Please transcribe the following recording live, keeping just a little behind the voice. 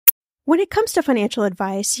When it comes to financial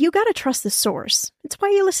advice, you gotta trust the source. It's why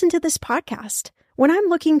you listen to this podcast. When I'm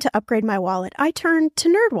looking to upgrade my wallet, I turn to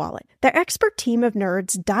NerdWallet. Their expert team of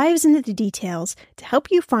nerds dives into the details to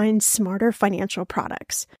help you find smarter financial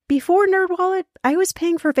products. Before NerdWallet, I was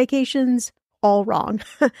paying for vacations all wrong.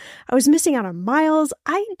 I was missing out on miles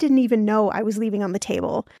I didn't even know I was leaving on the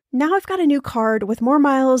table. Now I've got a new card with more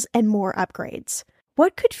miles and more upgrades.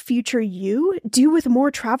 What could future you do with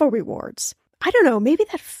more travel rewards? I don't know, maybe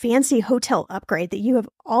that fancy hotel upgrade that you have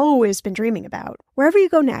always been dreaming about. Wherever you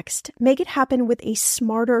go next, make it happen with a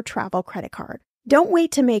smarter travel credit card. Don't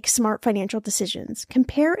wait to make smart financial decisions.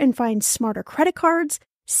 Compare and find smarter credit cards,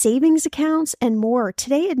 savings accounts, and more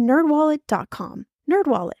today at nerdwallet.com.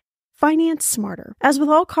 NerdWallet. Finance smarter. As with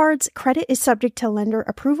all cards, credit is subject to lender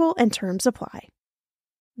approval and terms apply.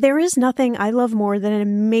 There is nothing I love more than an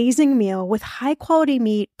amazing meal with high-quality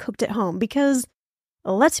meat cooked at home because,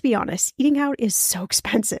 let's be honest, eating out is so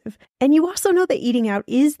expensive. And you also know that eating out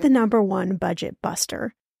is the #1 budget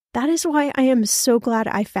buster. That is why I am so glad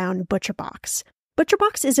I found ButcherBox.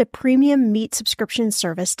 ButcherBox is a premium meat subscription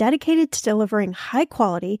service dedicated to delivering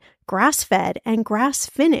high-quality, grass-fed, and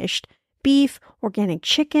grass-finished beef, organic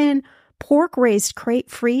chicken, pork raised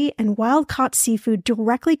crate-free, and wild-caught seafood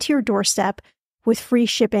directly to your doorstep with free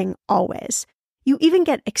shipping always. You even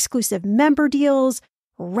get exclusive member deals,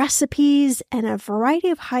 recipes, and a variety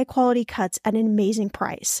of high-quality cuts at an amazing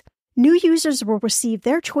price. New users will receive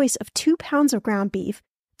their choice of 2 pounds of ground beef,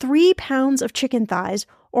 3 pounds of chicken thighs,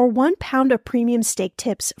 or 1 pound of premium steak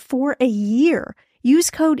tips for a year.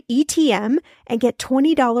 Use code ETM and get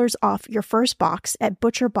 $20 off your first box at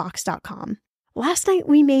butcherbox.com. Last night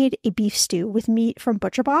we made a beef stew with meat from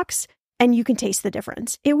ButcherBox, and you can taste the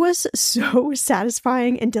difference. It was so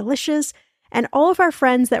satisfying and delicious, and all of our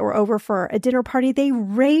friends that were over for a dinner party, they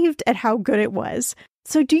raved at how good it was.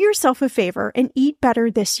 So do yourself a favor and eat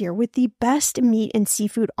better this year with the best meat and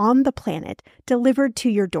seafood on the planet delivered to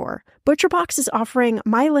your door. ButcherBox is offering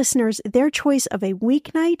my listeners their choice of a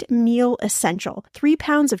weeknight meal essential: 3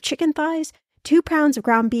 pounds of chicken thighs, 2 pounds of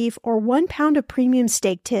ground beef, or 1 pound of premium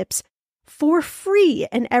steak tips for free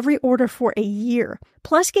in every order for a year.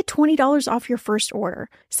 Plus, get $20 off your first order.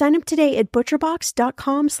 Sign up today at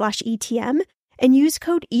butcherbox.com/ETM and use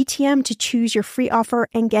code ETM to choose your free offer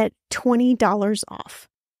and get $20 off.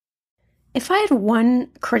 If I had one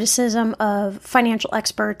criticism of financial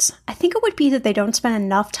experts, I think it would be that they don't spend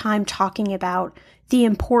enough time talking about the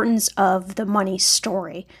importance of the money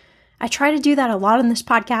story. I try to do that a lot on this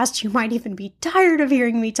podcast. You might even be tired of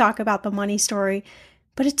hearing me talk about the money story,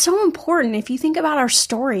 but it's so important. If you think about our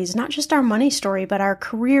stories, not just our money story, but our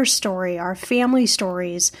career story, our family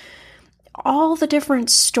stories, all the different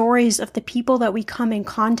stories of the people that we come in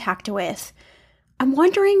contact with. I'm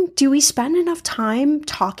wondering, do we spend enough time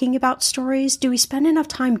talking about stories? Do we spend enough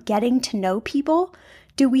time getting to know people?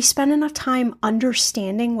 Do we spend enough time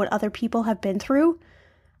understanding what other people have been through?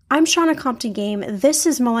 I'm Shannah Compton-Game. This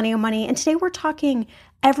is Millennial Money, and today we're talking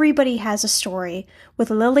Everybody Has a Story with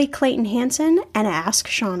Lily Clayton Hansen and Ask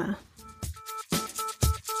Shannah.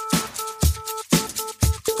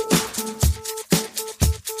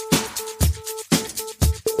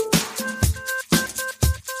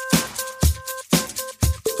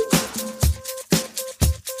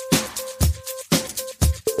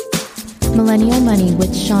 Millennial Money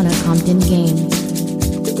with Shannah Compton-Game.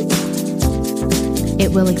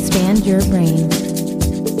 It will expand your brain.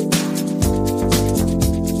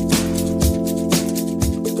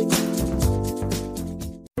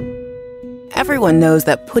 Everyone knows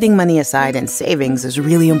that putting money aside in savings is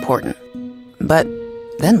really important. But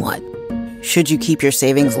then what? Should you keep your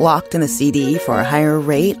savings locked in a CD for a higher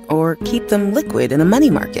rate or keep them liquid in a money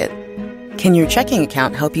market? Can your checking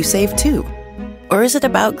account help you save too? Or is it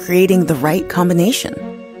about creating the right combination?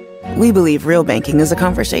 We believe real banking is a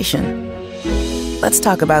conversation. Let's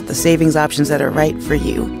talk about the savings options that are right for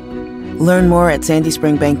you. Learn more at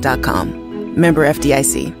sandyspringbank.com. Member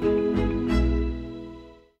FDIC.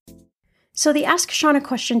 So the Ask Shannah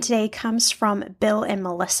question today comes from Bill and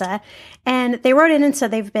Melissa, and they wrote in and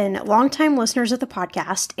said they've been longtime listeners of the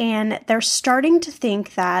podcast, and they're starting to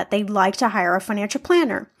think that they'd like to hire a financial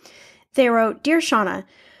planner. They wrote, "Dear Shannah,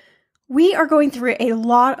 we are going through a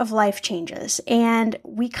lot of life changes, and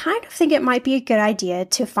we kind of think it might be a good idea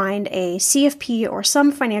to find a CFP or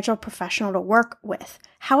some financial professional to work with.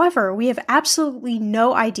 However, we have absolutely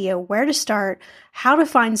no idea where to start, how to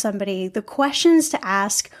find somebody, the questions to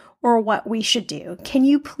ask, or what we should do. Can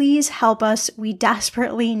you please help us? We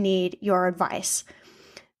desperately need your advice."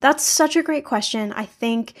 That's such a great question. I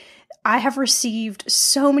think I have received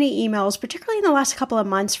so many emails, particularly in the last couple of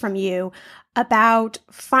months from you, about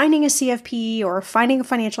finding a CFP or finding a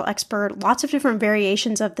financial expert, lots of different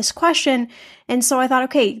variations of this question. And so I thought,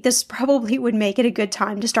 okay, this probably would make it a good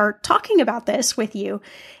time to start talking about this with you.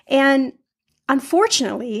 And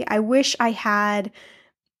unfortunately, I wish I had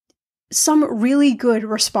some really good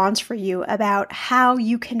response for you about how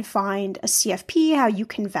you can find a CFP, how you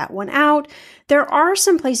can vet one out. There are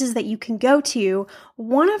some places that you can go to.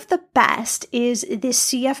 One of the best is the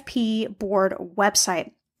CFP board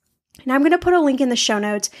website. And I'm going to put a link in the show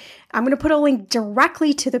notes. I'm going to put a link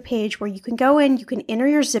directly to the page where you can go in, you can enter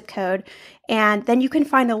your zip code, and then you can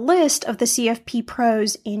find a list of the CFP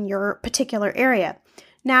pros in your particular area.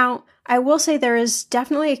 Now, I will say there is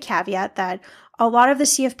definitely a caveat that a lot of the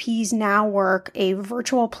CFPs now work a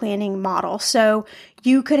virtual planning model. So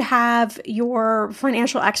you could have your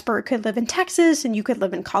financial expert could live in Texas and you could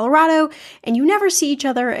live in Colorado, and you never see each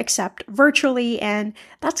other except virtually. And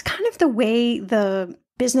that's kind of the way the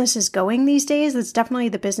business is going these days. That's definitely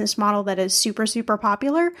the business model that is super, super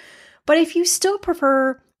popular. But if you still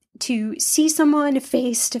prefer to see someone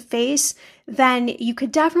face to face, then you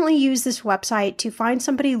could definitely use this website to find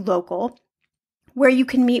somebody local where you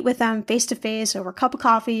can meet with them face to face over a cup of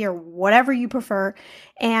coffee or whatever you prefer,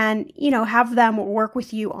 and, have them work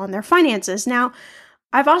with you on their finances. Now,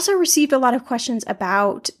 I've also received a lot of questions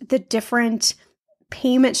about the different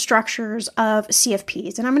payment structures of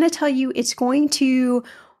CFPs. And I'm going to tell you, it's going to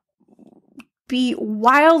be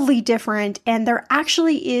wildly different, and there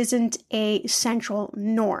actually isn't a central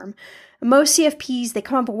norm. Most CFPs, they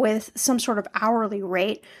come up with some sort of hourly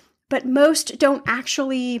rate, but most don't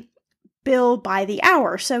actually bill by the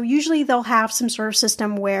hour. So usually they'll have some sort of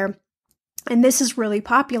system where, and this is really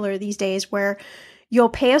popular these days, where you'll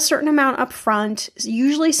pay a certain amount up front,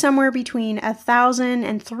 usually somewhere between $1,000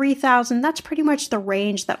 and $3,000. That's pretty much the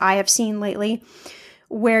range that I have seen lately,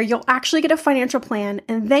 where you'll actually get a financial plan,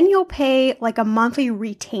 and then you'll pay like a monthly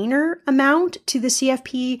retainer amount to the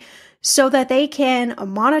CFP so that they can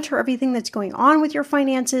monitor everything that's going on with your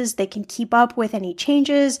finances. They can keep up with any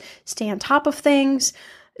changes, stay on top of things.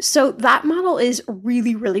 So that model is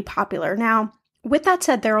really, really popular. Now, with that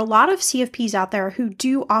said, there are a lot of CFPs out there who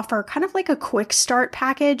do offer kind of like a quick start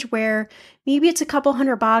package where maybe it's a couple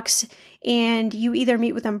 $100 and you either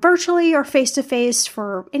meet with them virtually or face to face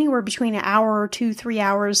for anywhere between an hour or 2-3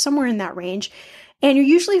 hours, somewhere in that range. And you're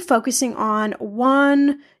usually focusing on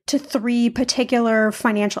 1 to 3 particular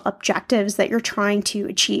financial objectives that you're trying to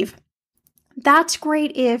achieve. That's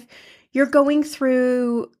great if you're going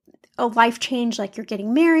through a life change, like you're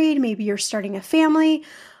getting married, maybe you're starting a family,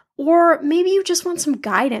 or maybe you just want some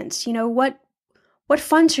guidance. What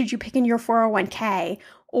funds should you pick in your 401k?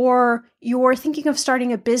 Or you're thinking of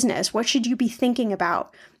starting a business. What should you be thinking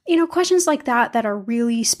about? Questions like that are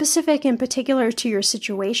really specific and particular to your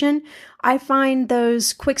situation. I find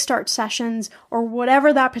those quick start sessions, or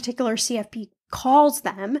whatever that particular CFP calls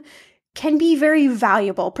them, can be very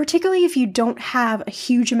valuable, particularly if you don't have a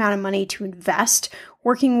huge amount of money to invest.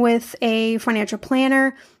 Working with a financial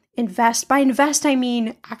planner, by invest, I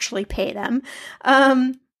mean actually pay them.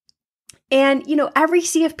 And every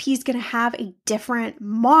CFP is going to have a different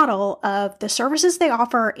model of the services they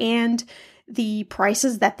offer and the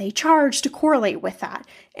prices that they charge to correlate with that.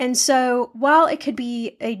 And so while it could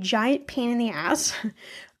be a giant pain in the ass,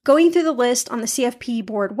 going through the list on the CFP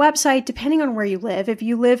board website, depending on where you live, if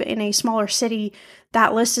you live in a smaller city,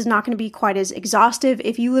 that list is not going to be quite as exhaustive.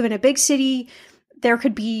 If you live in a big city, there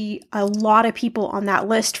could be a lot of people on that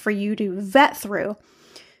list for you to vet through,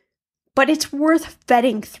 but it's worth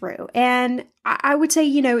vetting through. And I would say,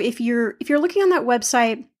 if you're looking on that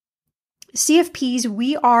website,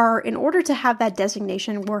 CFPs, in order to have that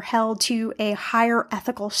designation, we're held to a higher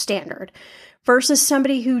ethical standard versus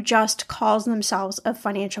somebody who just calls themselves a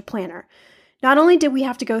financial planner. Not only did we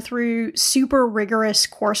have to go through super rigorous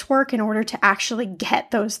coursework in order to actually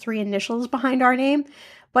get those 3 initials behind our name,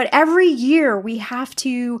 but every year we have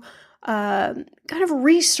to kind of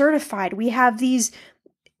recertified. We have these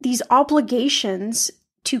obligations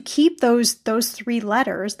to keep those 3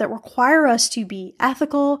 letters that require us to be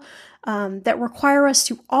ethical, that require us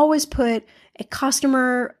to always put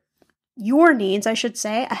your needs, I should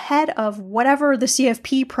say, ahead of whatever the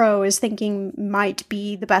CFP pro is thinking might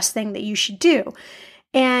be the best thing that you should do.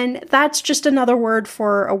 And that's just another word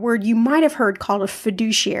for a word you might have heard called a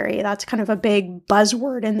fiduciary. That's kind of a big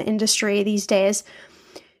buzzword in the industry these days.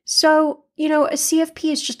 So, a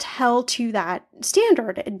CFP is just held to that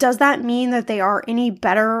standard. Does that mean that they are any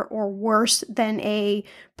better or worse than a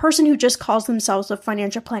person who just calls themselves a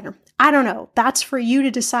financial planner? I don't know. That's for you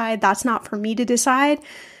to decide. That's not for me to decide.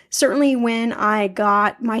 Certainly when I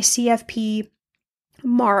got my CFP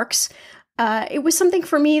marks, it was something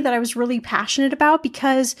for me that I was really passionate about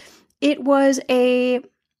because it was kind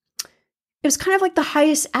of like the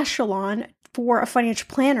highest echelon for a financial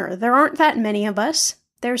planner. There aren't that many of us.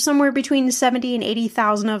 There's somewhere between 70 and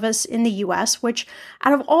 80,000 of us in the US, which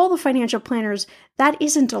out of all the financial planners, that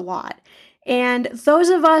isn't a lot. And those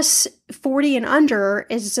of us 40 and under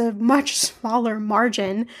is a much smaller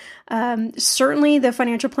margin. Certainly the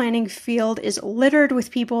financial planning field is littered with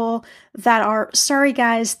people that are, sorry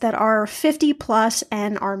guys, that are 50 plus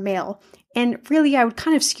and are male. And really, I would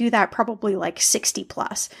kind of skew that probably like 60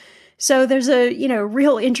 plus. So there's a,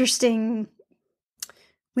 real interesting,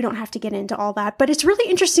 we don't have to get into all that, but it's really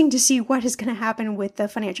interesting to see what is going to happen with the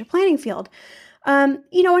financial planning field.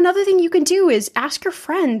 Another thing you can do is ask your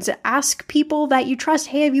friends, ask people that you trust,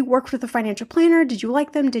 hey, have you worked with a financial planner? Did you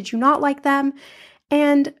like them? Did you not like them?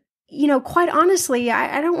 And, quite honestly,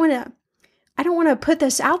 I don't want to put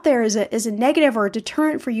this out there as a negative or a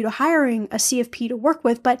deterrent for you to hiring a CFP to work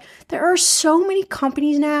with, but there are so many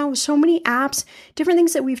companies now, so many apps, different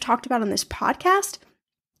things that we've talked about on this podcast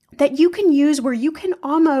that you can use where you can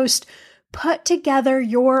almost put together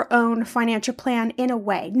your own financial plan in a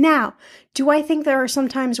way. Now, do I think there are some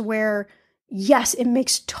times where, yes, it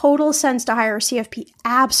makes total sense to hire a CFP?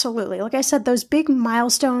 Absolutely. Like I said, those big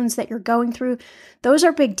milestones that you're going through, those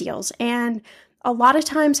are big deals. And a lot of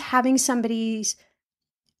times having somebody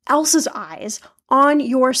else's eyes on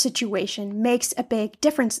your situation makes a big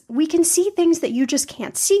difference. We can see things that you just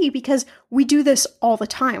can't see because we do this all the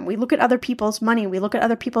time. We look at other people's money. We look at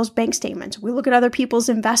other people's bank statements. We look at other people's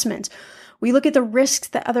investments. We look at the risks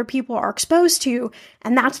that other people are exposed to,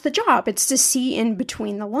 and that's the job. It's to see in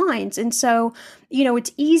between the lines. And so,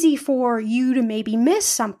 it's easy for you to maybe miss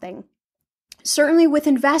something. Certainly with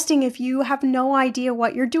investing, if you have no idea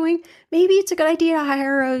what you're doing, maybe it's a good idea to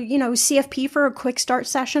hire a, CFP for a quick start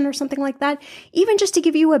session or something like that, even just to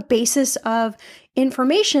give you a basis of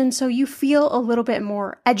information so you feel a little bit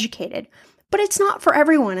more educated. But it's not for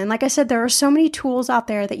everyone. And like I said, there are so many tools out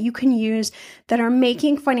there that you can use that are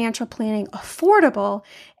making financial planning affordable.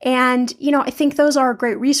 And, I think those are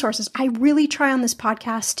great resources. I really try on this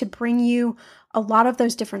podcast to bring you a lot of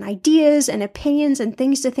those different ideas and opinions and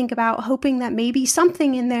things to think about, hoping that maybe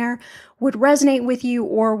something in there would resonate with you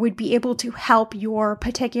or would be able to help your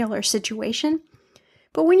particular situation.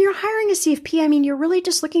 But when you're hiring a CFP, you're really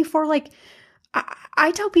just looking for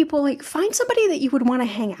I tell people, find somebody that you would want to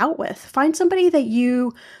hang out with. Find somebody that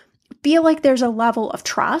you feel like there's a level of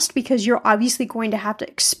trust because you're obviously going to have to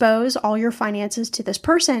expose all your finances to this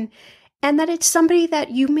person. And that it's somebody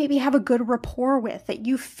that you maybe have a good rapport with, that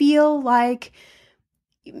you feel like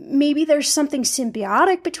maybe there's something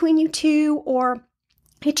symbiotic between you two, or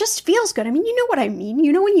it just feels good. You know what I mean?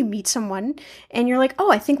 When you meet someone and you're like,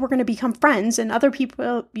 oh, I think we're going to become friends. And other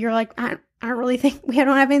people, you're like, I don't really think we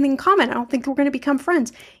don't have anything in common. I don't think we're going to become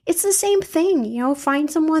friends. It's the same thing,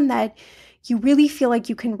 find someone that you really feel like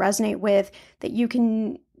you can resonate with, that you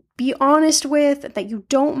can be honest with, that you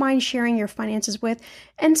don't mind sharing your finances with,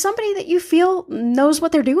 and somebody that you feel knows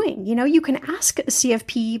what they're doing. You can ask a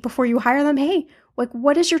CFP before you hire them, hey,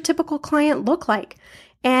 what does your typical client look like?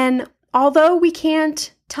 And although we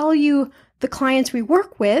can't tell you the clients we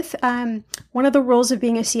work with, one of the rules of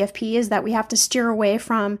being a CFP is that we have to steer away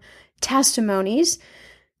from testimonies.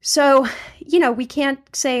 So, we can't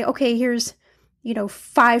say, okay, here's,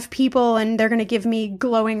 5 people and they're going to give me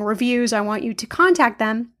glowing reviews. I want you to contact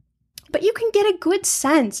them. But you can get a good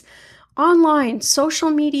sense online, social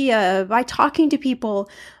media, by talking to people,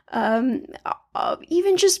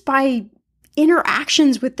 even just by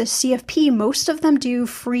interactions with the CFP. Most of them do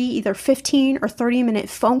free either 15 or 30-minute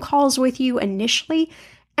phone calls with you initially.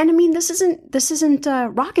 And this isn't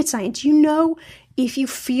rocket science. If you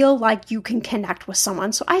feel like you can connect with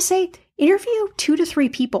someone. So I say interview 2 to 3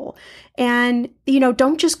 people and,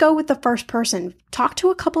 don't just go with the first person. Talk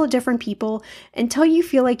to a couple of different people until you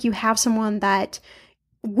feel like you have someone that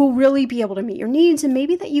will really be able to meet your needs and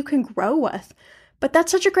maybe that you can grow with. But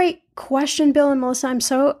that's such a great question, Bill and Melissa. I'm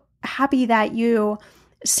so happy that you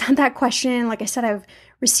sent that question. Like I said, I've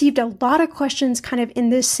received a lot of questions kind of in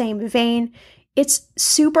this same vein. It's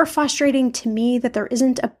super frustrating to me that there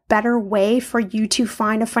isn't a better way for you to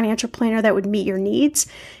find a financial planner that would meet your needs.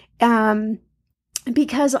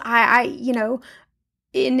 Because I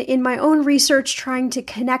in my own research, trying to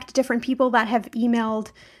connect different people that have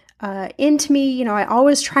emailed into me, I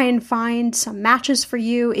always try and find some matches for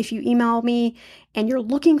you if you email me and you're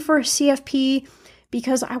looking for a CFP,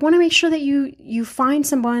 because I want to make sure that you find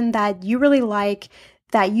someone that you really like,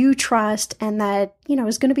 that you trust, and that,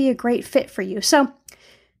 is going to be a great fit for you. So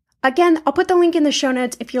Again, I'll put the link in the show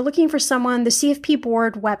notes. If you're looking for someone, the CFP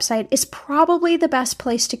board website is probably the best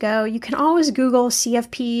place to go. You can always Google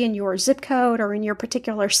CFP in your zip code or in your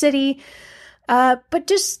particular city, but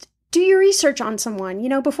just do your research on someone.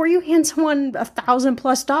 Before you hand someone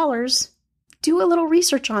 $1,000+ do a little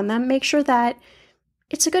research on them. Make sure that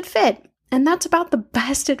it's a good fit. And that's about the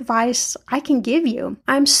best advice I can give you.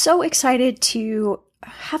 I'm so excited to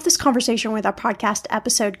have this conversation with our podcast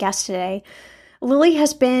episode guest today. Lily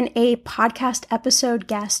has been a podcast episode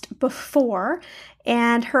guest before,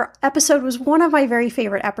 and her episode was one of my very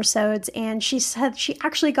favorite episodes. And she said she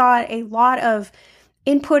actually got a lot of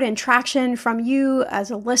input and traction from you as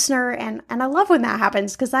a listener. And I love when that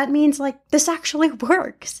happens because that means like this actually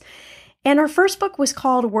works. And her first book was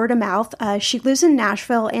called Word of Mouth. She lives in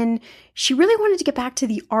Nashville, and she really wanted to get back to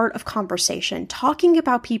the art of conversation, talking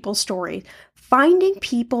about people's stories, finding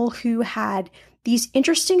people who had these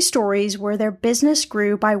interesting stories where their business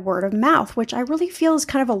grew by word of mouth, which I really feel is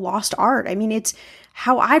kind of a lost art. I mean, it's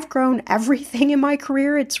how I've grown everything in my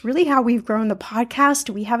career. It's really how we've grown the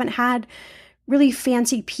podcast. We haven't had really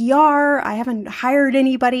fancy PR. I haven't hired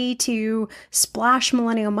anybody to splash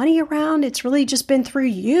millennial money around. It's really just been through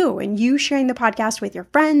you and you sharing the podcast with your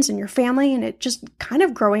friends and your family, and it just kind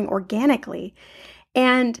of growing organically.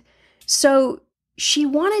 And so she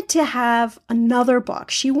wanted to have another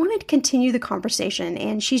book. She wanted to continue the conversation,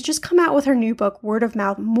 and she's just come out with her new book, Word of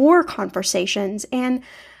Mouth, More Conversations. And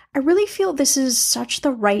I really feel this is such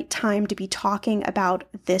the right time to be talking about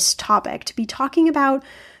this topic, to be talking about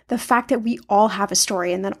the fact that we all have a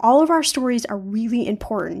story and that all of our stories are really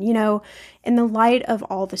important, in the light of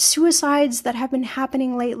all the suicides that have been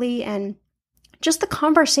happening lately and just the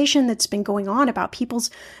conversation that's been going on about people's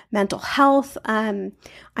mental health. I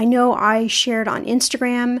know I shared on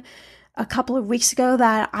Instagram a couple of weeks ago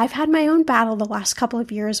that I've had my own battle the last couple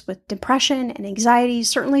of years with depression and anxiety,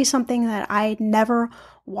 certainly something that I'd never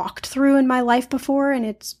walked through in my life before, and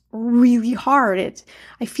it's really hard.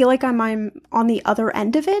 I feel like I'm on the other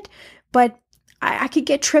end of it, but I could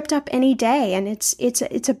get tripped up any day, and it's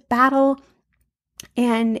a battle,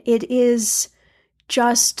 and it is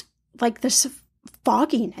just like this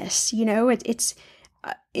fogginess, it's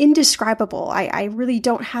indescribable. I really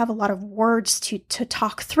don't have a lot of words to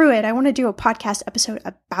talk through it. I want to do a podcast episode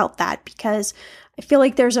about that because I feel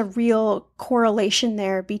like there's a real correlation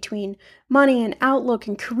there between money and outlook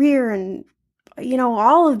and career and,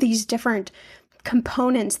 all of these different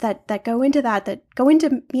components that go into that go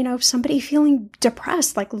into, somebody feeling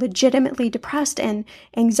depressed, like legitimately depressed and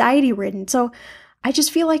anxiety ridden. So I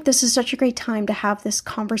just feel like this is such a great time to have this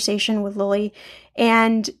conversation with Lily.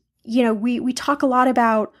 And, we talk a lot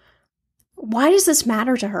about why does this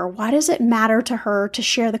matter to her? Why does it matter to her to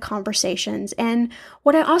share the conversations? And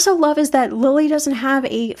what I also love is that Lily doesn't have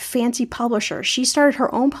a fancy publisher. She started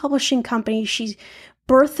her own publishing company. She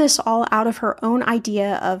birthed this all out of her own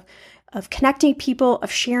idea of connecting people,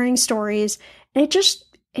 of sharing stories. And it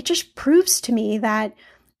just proves to me that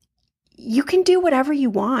you can do whatever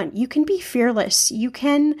you want. You can be fearless. You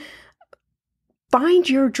can find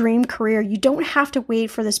your dream career. You don't have to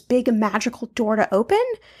wait for this big magical door to open.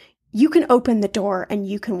 You can open the door and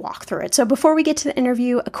you can walk through it. So before we get to the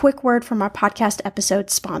interview, a quick word from our podcast episode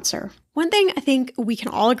sponsor. One thing I think we can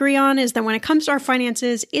all agree on is that when it comes to our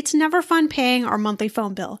finances, it's never fun paying our monthly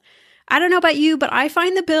phone bill. I don't know about you, but I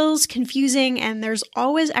find the bills confusing and there's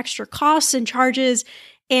always extra costs and charges,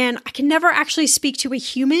 and I can never actually speak to a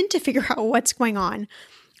human to figure out what's going on.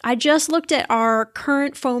 I just looked at our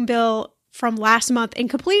current phone bill from last month in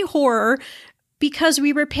complete horror because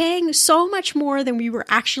we were paying so much more than we were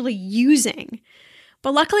actually using.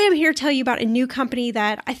 But luckily, I'm here to tell you about a new company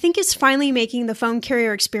that I think is finally making the phone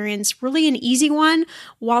carrier experience really an easy one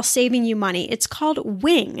while saving you money. It's called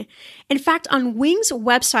Wing. In fact, on Wing's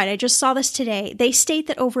website, I just saw this today, they state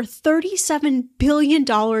that over $37 billion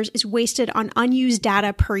is wasted on unused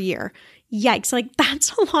data per year. Yikes, like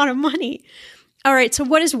that's a lot of money. All right, so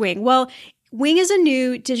what is Wing? Well, Wing is a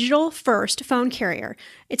new digital-first phone carrier.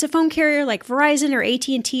 It's a phone carrier like Verizon or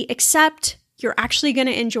AT&T, except you're actually going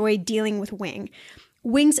to enjoy dealing with Wing.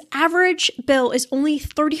 Wing's average bill is only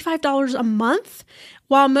 $35 a month,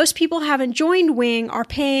 while most people haven't joined Wing are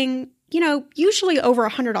paying, usually over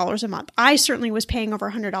 $100 a month. I certainly was paying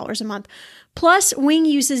over $100 a month. Plus, Wing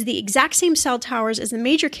uses the exact same cell towers as the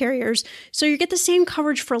major carriers, so you get the same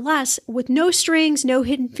coverage for less with no strings, no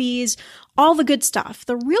hidden fees, all the good stuff.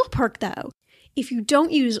 The real perk, though, If you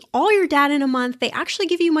don't use all your data in a month, they actually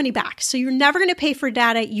give you money back. So you're never going to pay for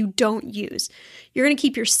data you don't use. You're going to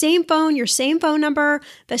keep your same phone number.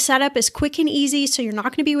 The setup is quick and easy, so you're not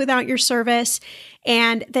going to be without your service.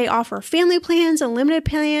 And they offer family plans, unlimited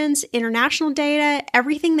plans, international data,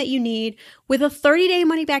 everything that you need with a 30-day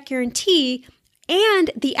money-back guarantee.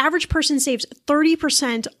 And the average person saves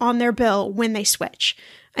 30% on their bill when they switch.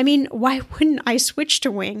 I mean, why wouldn't I switch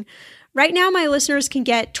to Wing? Right now, my listeners can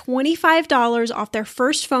get $25 off their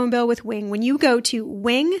first phone bill with Wing when you go to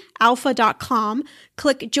wingalpha.com,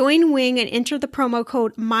 click Join Wing, and enter the promo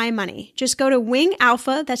code MyMoney. Just go to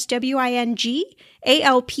WingAlpha, that's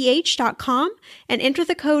WINGALPH.com, and enter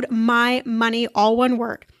the code MyMoney, all one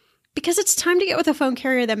word. Because it's time to get with a phone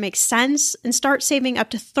carrier that makes sense and start saving up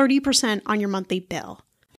to 30% on your monthly bill.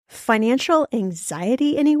 Financial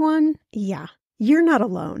anxiety, anyone? Yeah, you're not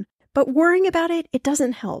alone. But worrying about it, it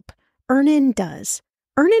doesn't help. Earnin does.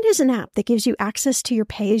 Earnin is an app that gives you access to your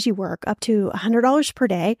pay-as-you-work up to $100 per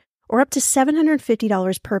day or up to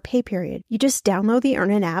 $750 per pay period. You just download the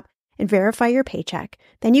Earnin app and verify your paycheck.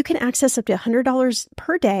 Then you can access up to $100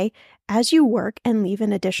 per day as you work and leave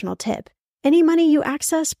an additional tip. Any money you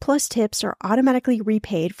access plus tips are automatically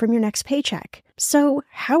repaid from your next paycheck. So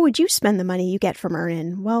how would you spend the money you get from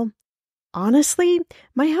Earnin? Well, honestly,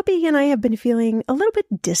 my hubby and I have been feeling a little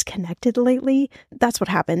bit disconnected lately. That's what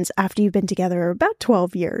happens after you've been together about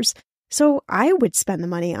 12 years. So I would spend the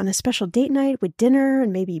money on a special date night with dinner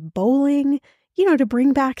and maybe bowling, to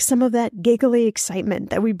bring back some of that giggly excitement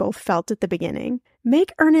that we both felt at the beginning.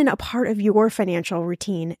 Make Earnin a part of your financial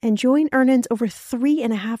routine and join Earnin's over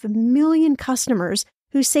 3.5 million customers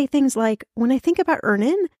who say things like, when I think about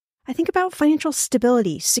Earnin, I think about financial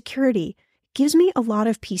stability, security. It gives me a lot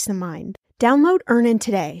of peace of mind. Download Earnin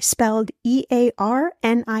today, spelled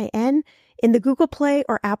EARNIN, in the Google Play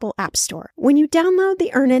or Apple App Store. When you download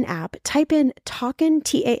the Earnin app, type in Talkin',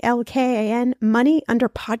 TALKAN, money under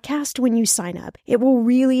podcast when you sign up. It will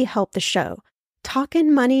really help the show.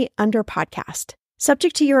 Talkin' money under podcast.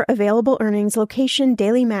 Subject to your available earnings, location,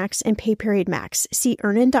 daily max, and pay period max. See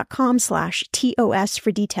earnin.com/TOS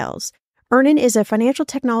for details. Earnin is a financial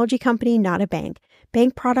technology company, not a bank.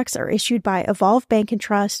 Bank products are issued by Evolve Bank and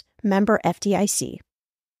Trust, member FDIC.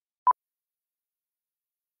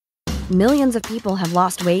 Millions of people have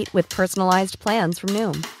lost weight with personalized plans from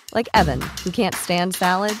Noom. Like Evan, who can't stand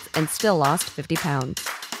salads and still lost 50 pounds.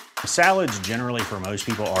 Salads generally for most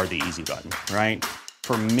people are the easy button, right?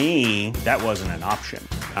 For me, that wasn't an option.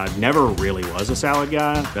 I never really was a salad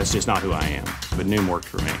guy. That's just not who I am. But Noom worked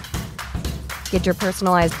for me. Get your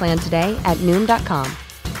personalized plan today at Noom.com.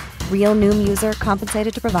 Real Noom user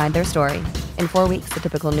compensated to provide their story. In 4 weeks, the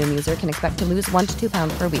typical Noom user can expect to lose 1 to 2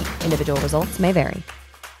 pounds per week. Individual results may vary.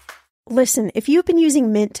 Listen, if you've been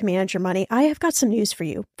using Mint to manage your money, I have got some news for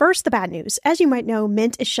you. First, the bad news. As you might know,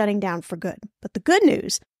 Mint is shutting down for good. But the good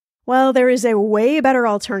news, well, there is a way better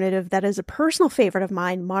alternative that is a personal favorite of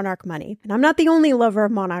mine, Monarch Money. And I'm not the only lover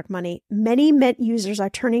of Monarch Money. Many Mint users are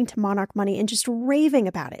turning to Monarch Money and just raving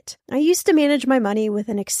about it. I used to manage my money with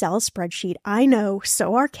an Excel spreadsheet. I know,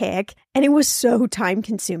 so archaic, and it was so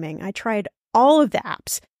time-consuming. I tried all of the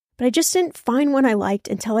apps, but I just didn't find one I liked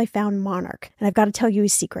until I found Monarch. And I've got to tell you a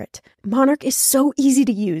secret. Monarch is so easy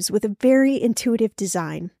to use with a very intuitive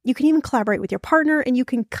design. You can even collaborate with your partner, and you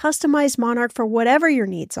can customize Monarch for whatever your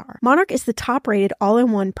needs are. Monarch is the top-rated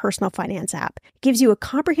all-in-one personal finance app. It gives you a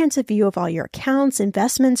comprehensive view of all your accounts,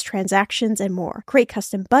 investments, transactions, and more. Create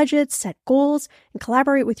custom budgets, set goals, and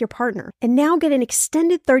collaborate with your partner. And now get an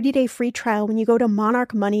extended 30-day free trial when you go to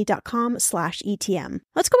monarchmoney.com/ETM.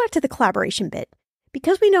 Let's go back to the collaboration bit.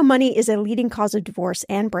 Because we know money is a leading cause of divorce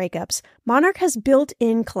and breakups, Monarch has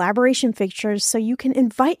built-in collaboration features so you can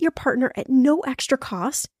invite your partner at no extra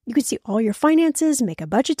cost. You can see all your finances, make a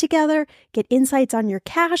budget together, get insights on your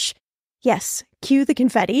cash. Yes, cue the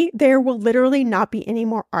confetti. There will literally not be any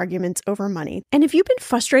more arguments over money. And if you've been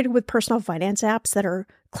frustrated with personal finance apps that are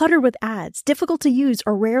cluttered with ads, difficult to use,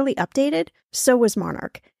 or rarely updated, so was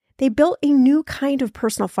Monarch. They built a new kind of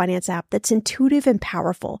personal finance app that's intuitive and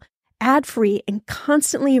powerful, ad-free, and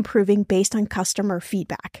constantly improving based on customer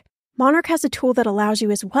feedback. Monarch has a tool that allows you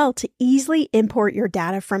as well to easily import your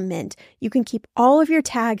data from Mint. You can keep all of your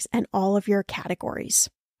tags and all of your categories.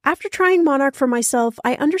 After trying Monarch for myself,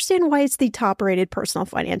 I understand why it's the top-rated personal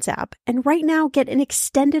finance app. And right now, get an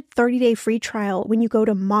extended 30-day free trial when you go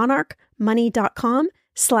to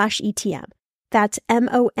monarchmoney.com/ETM. That's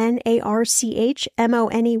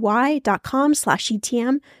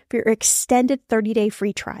monarchmoney.com/ETM for your extended 30-day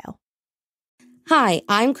free trial. Hi,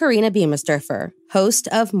 I'm Karina Beamisturfer, host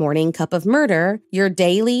of Morning Cup of Murder, your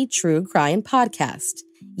daily true crime podcast.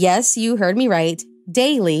 Yes, you heard me right.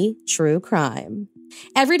 daily true crime.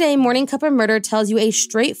 Every day, Morning Cup of Murder tells you a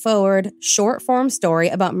straightforward, short-form story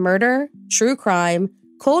about murder, true crime,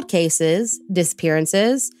 cold cases,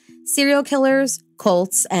 disappearances, serial killers,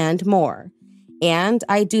 cults, and more. And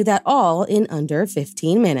I do that all in under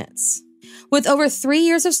 15 minutes. With over 3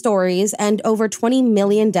 years of stories and over 20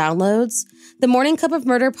 million downloads, the Morning Cup of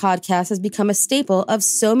Murder podcast has become a staple of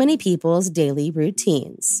so many people's daily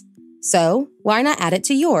routines. So, why not add it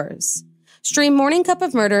to yours? Stream Morning Cup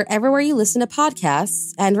of Murder everywhere you listen to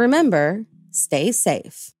podcasts, and remember, stay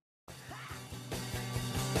safe.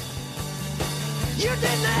 You didn't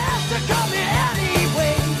have to call me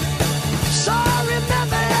anyway. So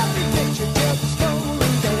remember every picture tells a story,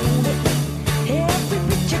 don't it? Every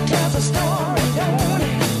picture tells a story, don't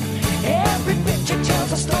it? Every picture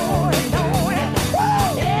tells a story, don't it?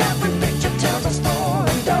 Woo! Every picture tells a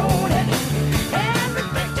story, don't it? Every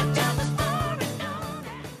picture tells a story,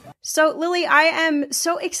 don't it? So, Lily, I am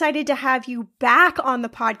so excited to have you back on the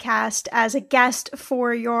podcast as a guest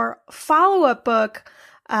for your follow-up book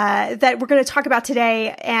that we're going to talk about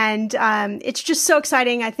today. And it's just so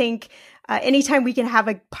exciting. I think anytime we can have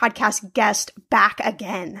a podcast guest back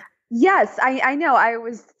again. Yes, I know. I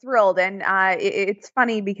was thrilled. And it's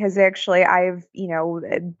funny because actually I've,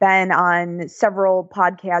 been on several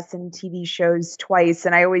podcasts and TV shows twice.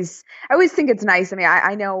 And I always think it's nice. I mean,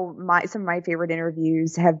 I know some of my favorite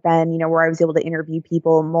interviews have been, where I was able to interview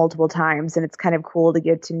people multiple times. And it's kind of cool to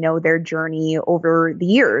get to know their journey over the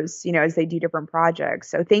years, as they do different projects.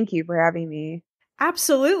 So thank you for having me.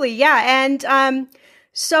 Absolutely. Yeah. And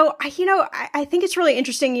so, I think it's really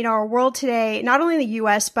interesting, our world today, not only in the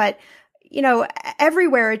US, but,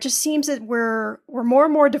 everywhere, it just seems that we're more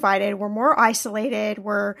and more divided. We're more isolated.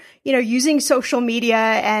 We're, using social media,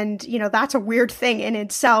 and, that's a weird thing in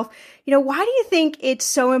itself. Why do you think it's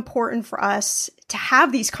so important for us to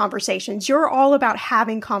have these conversations? You're all about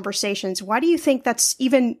having conversations. Why do you think that's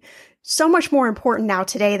even so much more important now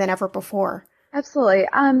today than ever before? Absolutely.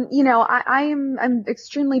 I'm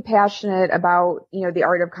extremely passionate about, the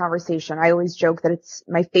art of conversation. I always joke that it's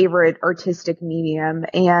my favorite artistic medium.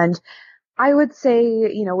 And I would say,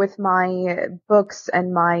 with my books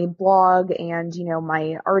and my blog and,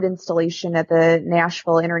 my art installation at the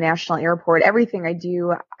Nashville International Airport, everything I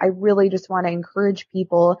do, I really just want to encourage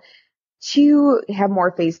people to have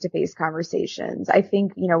more face-to-face conversations. I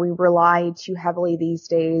think, we rely too heavily these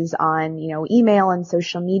days on, email and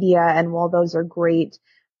social media. And while those are great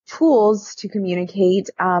tools to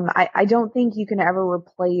communicate, I don't think you can ever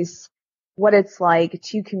replace what it's like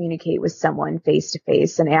to communicate with someone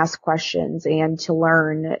face-to-face and ask questions and to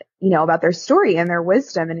learn, about their story and their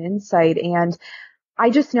wisdom and insight. And I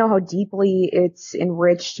just know how deeply it's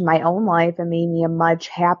enriched my own life and made me a much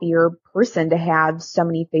happier person to have so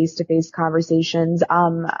many face-to-face conversations.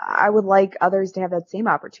 I would like others to have that same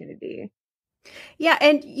opportunity. Yeah.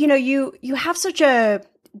 And, you have such a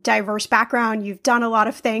diverse background. You've done a lot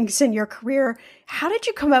of things in your career. How did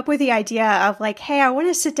you come up with the idea of like, hey, I want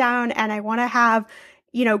to sit down and I want to have,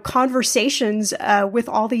 conversations with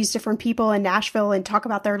all these different people in Nashville and talk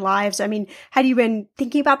about their lives? I mean, had you been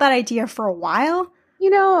thinking about that idea for a while?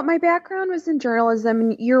 My background was in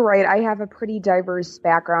journalism. You're right. I have a pretty diverse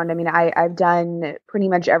background. I mean, I've done pretty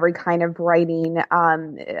much every kind of writing,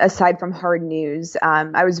 aside from hard news.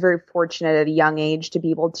 I was very fortunate at a young age to be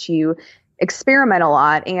able to experiment a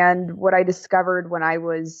lot. And what I discovered when I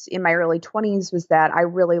was in my early 20s was that I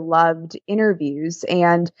really loved interviews.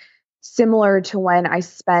 And similar to when I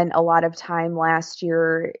spent a lot of time last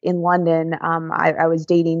year in London, I was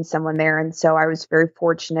dating someone there. And so I was very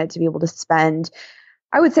fortunate to be able to spend,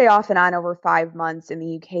 I would say, off and on over 5 months in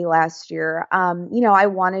the UK last year. I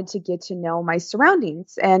wanted to get to know my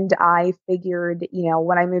surroundings. And I figured,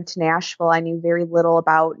 when I moved to Nashville, I knew very little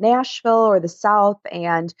about Nashville or the South.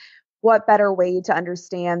 And what better way to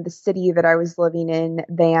understand the city that I was living in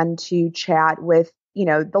than to chat with,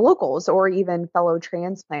 the locals or even fellow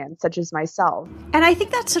transplants such as myself. And I think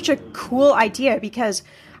that's such a cool idea, because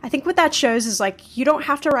I think what that shows is like, you don't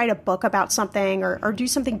have to write a book about something or do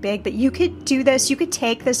something big, but you could do this. You could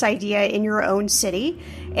take this idea in your own city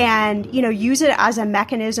and, use it as a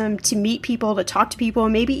mechanism to meet people, to talk to people,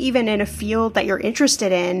 maybe even in a field that you're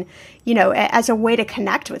interested in, as a way to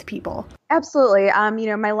connect with people. Absolutely.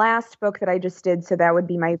 My last book that I just did, so that would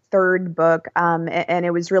be my third book. And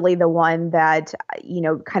it was really the one that,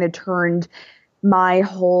 kind of turned my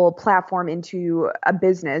whole platform into a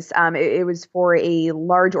business. It was for a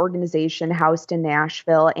large organization housed in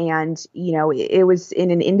Nashville. And, it was in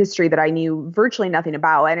an industry that I knew virtually nothing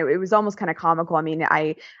about. And it was almost kind of comical. I mean,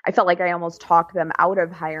 I felt like I almost talked them out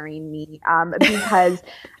of hiring me because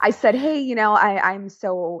I said, hey, I'm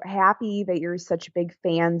so happy that you're such big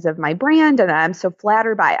fans of my brand. And I'm so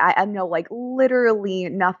flattered by I know like literally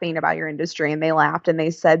nothing about your industry. And they laughed and they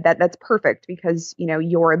said that's perfect because,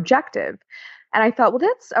 you're objective. And I thought, well,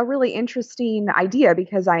 that's a really interesting idea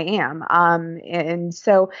because I am. And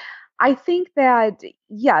so I think that,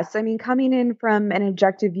 yes, I mean, coming in from an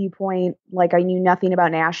objective viewpoint, like I knew nothing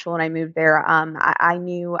about Nashville when I moved there. I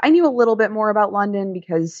knew a little bit more about London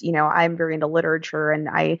because, I'm very into literature and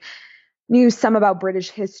I knew some about British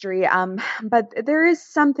history. But there is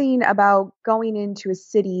something about going into a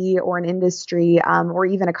city or an industry or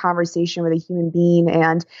even a conversation with a human being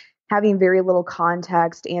and having very little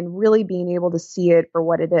context and really being able to see it for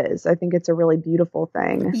what it is. I think it's a really beautiful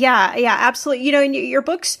thing. Yeah, absolutely. And your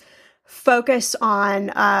books focus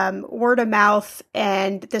on word of mouth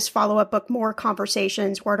and this follow-up book, More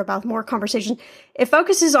Conversations, Word of Mouth, More Conversations. It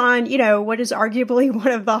focuses on, what is arguably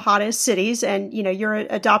one of the hottest cities and, your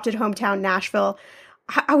adopted hometown, Nashville.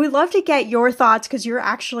 I would love to get your thoughts because you're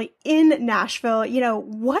actually in Nashville.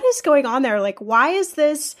 What is going on there? Like, why is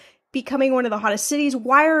this becoming one of the hottest cities?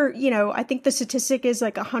 Why are, I think the statistic is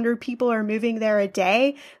like 100 people are moving there a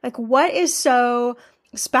day. Like, what is so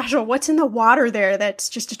special? What's in the water there that's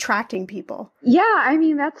just attracting people? Yeah, I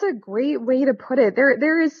mean, that's a great way to put it.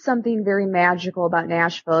 There is something very magical about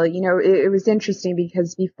Nashville. It was interesting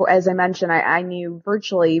because before, as I mentioned, I knew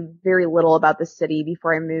virtually very little about the city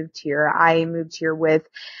before I moved here. I moved here with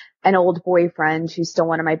an old boyfriend who's still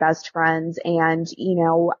one of my best friends. And,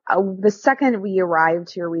 the second we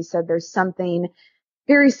arrived here, we said there's something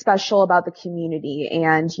very special about the community.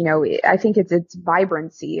 And, I think it's its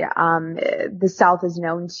vibrancy. The South is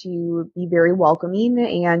known to be very welcoming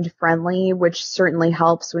and friendly, which certainly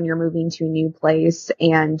helps when you're moving to a new place.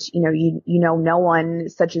 And, no one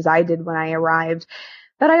such as I did when I arrived.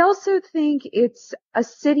 But I also think it's a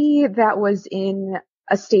city that was in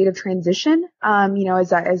a state of transition.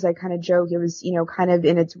 As I kind of joke, it was, kind of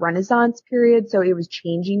in its renaissance period. So it was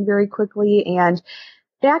changing very quickly. And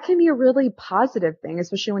that can be a really positive thing,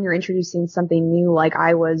 especially when you're introducing something new like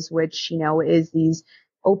I was, which, is these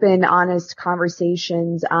open, honest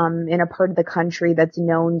conversations, in a part of the country that's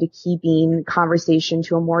known to keeping conversation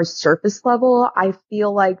to a more surface level. I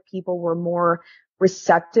feel like people were more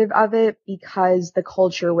receptive of it because the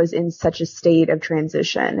culture was in such a state of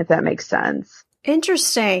transition, if that makes sense.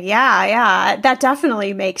 Interesting. Yeah. That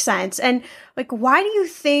definitely makes sense. And like, why do you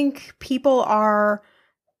think people are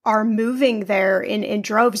moving there in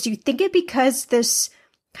droves? Do you think it because this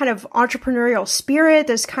kind of entrepreneurial spirit,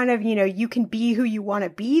 this kind of, you can be who you want to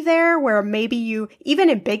be there, where maybe even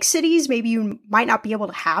in big cities, maybe you might not be able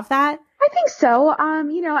to have that? I think so.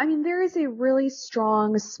 There is a really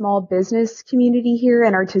strong small business community here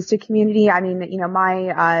and artistic community. I mean,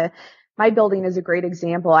 my building is a great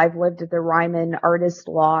example. I've lived at the Ryman Artist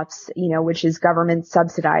Lofts, which is government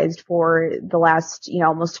subsidized for the last,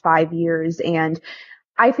 almost 5 years. And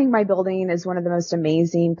I think my building is one of the most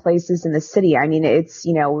amazing places in the city. I mean, it's,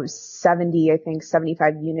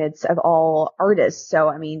 75 units of all artists. So,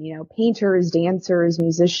 I mean, painters, dancers,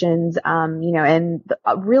 musicians, and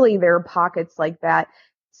really there are pockets like that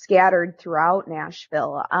scattered throughout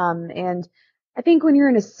Nashville. And I think when you're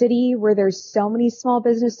in a city where there's so many small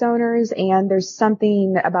business owners and there's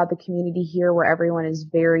something about the community here where everyone is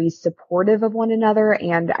very supportive of one another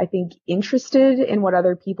and I think interested in what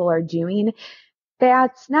other people are doing,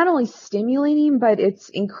 that's not only stimulating, but it's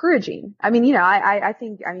encouraging. I mean, I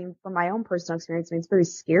think from my own personal experience, it's very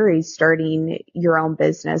scary starting your own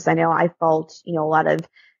business. I know I felt, a lot of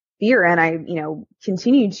fear and I,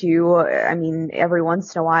 continue to, every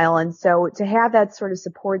once in a while. And so to have that sort of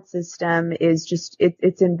support system is just,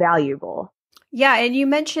 it's invaluable. Yeah. And you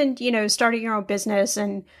mentioned, starting your own business.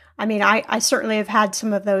 And I certainly have had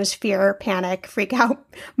some of those fear, panic, freak out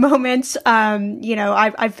moments.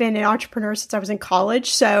 I've been an entrepreneur since I was in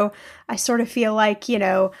college. So I sort of feel like,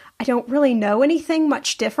 I don't really know anything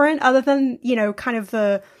much different other than, kind of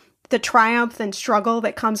the triumph and struggle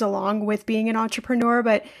that comes along with being an entrepreneur.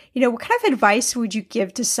 But, what kind of advice would you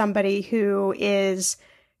give to somebody who is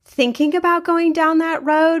thinking about going down that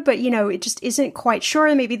road, but, it just isn't quite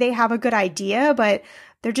sure? Maybe they have a good idea, but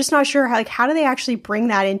they're just not sure how do they actually bring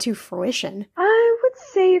that into fruition? I would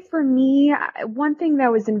say for me, one thing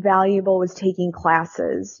that was invaluable was taking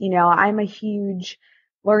classes. I'm a huge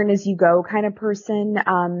learn as you go kind of person.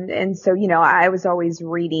 And so, I was always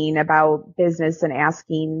reading about business and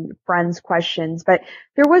asking friends questions, but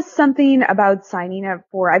there was something about signing up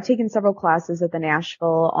I've taken several classes at the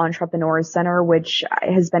Nashville Entrepreneur Center, which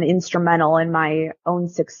has been instrumental in my own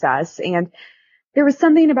success. And there was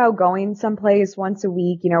something about going someplace once a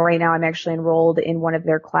week. Right now I'm actually enrolled in one of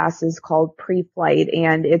their classes called Pre-Flight,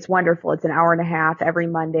 and it's wonderful. It's an hour and a half every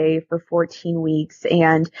Monday for 14 weeks.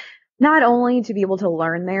 And not only to be able to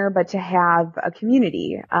learn there, but to have a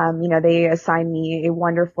community. They assigned me a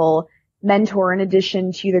wonderful mentor in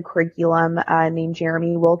addition to the curriculum, named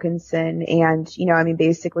Jeremy Wilkinson. And,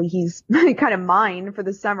 basically he's kind of mine for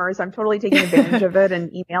the summer. So I'm totally taking advantage of it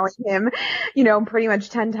and emailing him, pretty much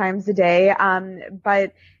 10 times a day.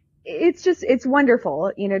 But it's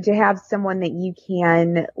wonderful, to have someone that you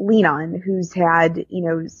can lean on who's had,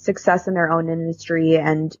 success in their own industry,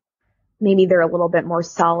 and maybe they're a little bit more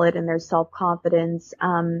solid in their self-confidence,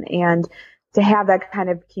 and to have that kind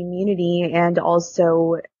of community and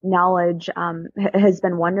also knowledge has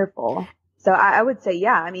been wonderful. So I would say,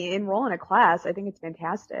 enroll in a class. I think it's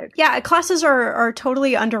fantastic. Yeah, classes are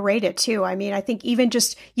totally underrated too. I think even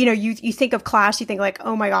just, you think of class, you think like,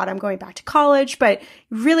 oh my God, I'm going back to college. But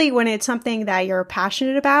really when it's something that you're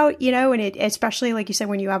passionate about, and it, especially like you said,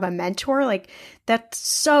 when you have a mentor, like that's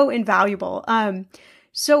so invaluable.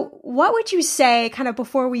 So what would you say, kind of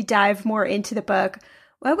before we dive more into the book,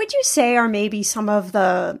 what would you say are maybe some of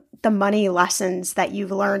the money lessons that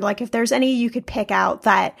you've learned? Like if there's any you could pick out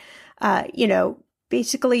that,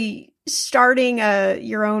 basically starting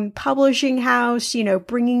your own publishing house,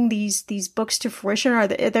 bringing these books to fruition. Are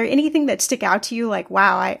there anything that stick out to you? Like,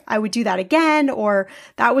 wow, I would do that again, or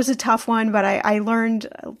that was a tough one, but I learned,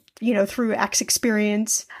 through X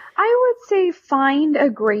experience. I would say find a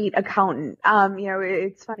great accountant.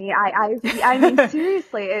 It's funny. I mean,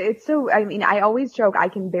 seriously, it's so, I always joke I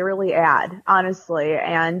can barely add, honestly.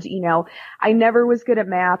 And, I never was good at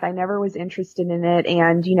math. I never was interested in it.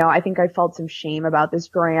 And, I think I felt some shame about this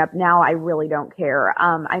growing up. Now I really don't care.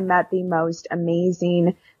 I met the most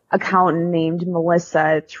amazing accountant named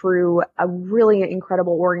Melissa through a really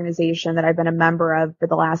incredible organization that I've been a member of for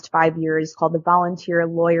the last 5 years called the Volunteer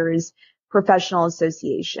Lawyers Professional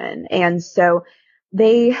Association. And so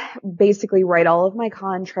they basically write all of my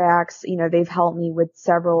contracts. They've helped me with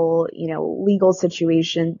several, legal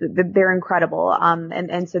situations. They're incredible.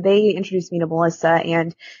 And so they introduced me to Melissa,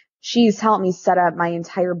 and she's helped me set up my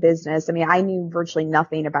entire business. I knew virtually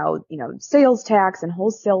nothing about, sales tax and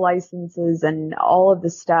wholesale licenses and all of the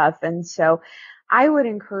stuff. And so I would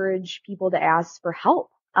encourage people to ask for help.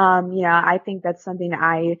 I think that's something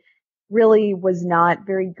I really was not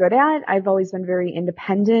very good at. I've always been very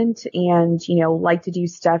independent and, like to do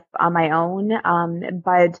stuff on my own.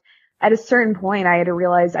 But at a certain point, I had to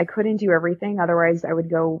realize I couldn't do everything. Otherwise, I would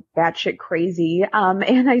go batshit crazy.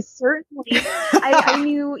 And I certainly, I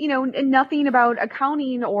knew, nothing about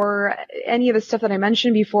accounting or any of the stuff that I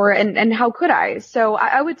mentioned before. And how could I? So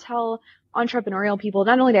I would tell entrepreneurial people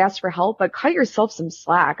not only to ask for help, but cut yourself some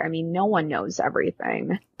slack. No one knows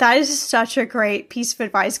everything. That is such a great piece of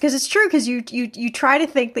advice, because it's true, because you try to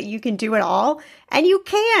think that you can do it all and you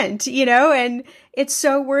can't, and it's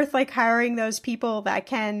so worth like hiring those people that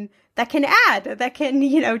can add, that can,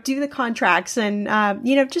 do the contracts and,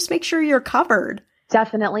 just make sure you're covered.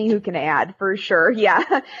 Definitely who can add, for sure. Yeah.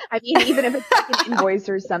 Even if it's like an invoice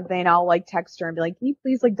or something, I'll like text her and be like, can you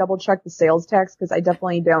please like double check the sales tax? Because I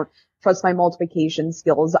definitely don't trust my multiplication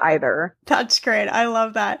skills either. That's great. I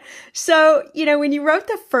love that. So, when you wrote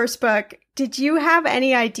the first book, did you have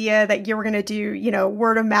any idea that you were going to do,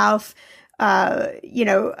 word of mouth, like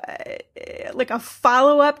a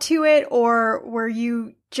follow-up to it? Or were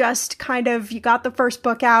you just kind of, you got the first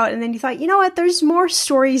book out and then you thought, you know what, there's more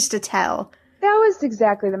stories to tell? That was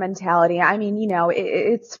exactly the mentality.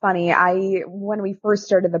 It's funny. When we first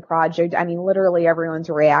started the project, literally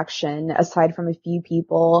everyone's reaction, aside from a few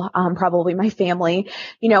people, probably my family,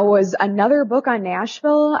 was another book on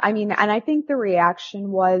Nashville. And I think the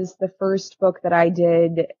reaction was the first book that I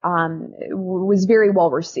did, was very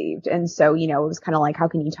well received. And so, it was kind of like, how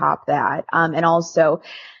can you top that? And also,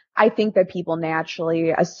 I think that people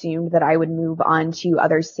naturally assumed that I would move on to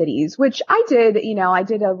other cities, which I did. I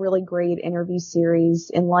did a really great interview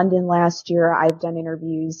series in London last year. I've done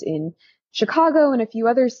interviews in Chicago and a few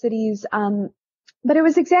other cities. But it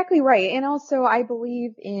was exactly right. And also I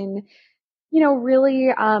believe in, really,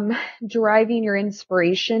 deriving your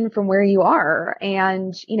inspiration from where you are.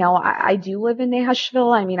 And, I do live in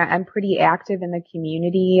Nashville. I'm pretty active in the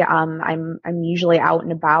community. I'm usually out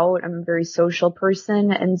and about. I'm a very social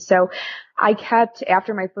person. And so I kept,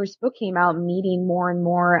 after my first book came out, meeting more and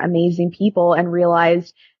more amazing people and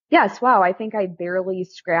realized, yes, wow, I think I barely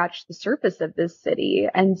scratched the surface of this city.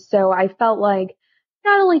 And so I felt like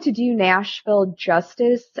not only to do Nashville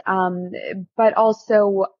justice, but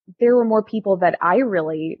also there were more people that I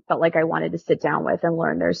really felt like I wanted to sit down with and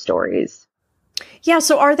learn their stories. Yeah.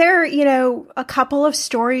 So are there, a couple of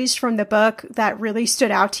stories from the book that really stood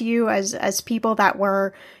out to you as people that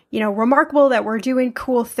were, remarkable, that were doing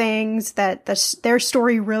cool things, that their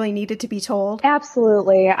story really needed to be told?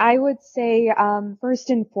 Absolutely. I would say, first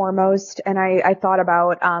and foremost, and I thought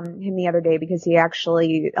about, him the other day because he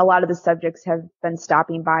actually, a lot of the subjects have been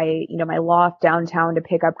stopping by, my loft downtown to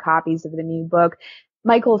pick up copies of the new book.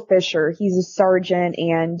 Michael Fisher, he's a sergeant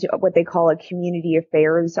and what they call a community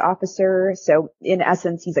affairs officer. So in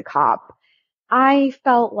essence, he's a cop. I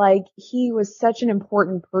felt like he was such an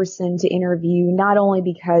important person to interview, not only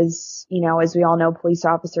because, as we all know, police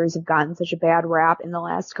officers have gotten such a bad rap in the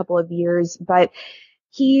last couple of years, but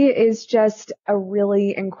he is just a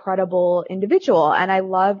really incredible individual. And I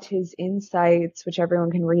loved his insights, which everyone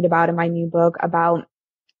can read about in my new book, about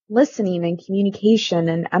listening and communication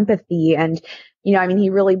and empathy. And, he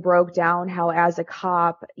really broke down how as a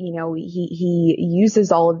cop, he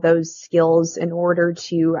uses all of those skills in order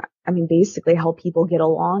to, basically help people get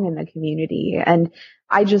along in the community. And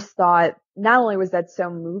I just thought not only was that so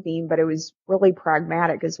moving, but it was really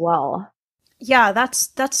pragmatic as well. Yeah, that's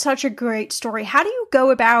such a great story. How did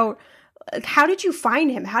you find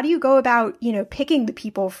him? How do you go about, picking the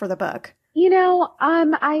people for the book?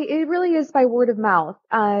 It really is by word of mouth.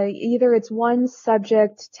 Either it's one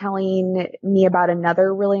subject telling me about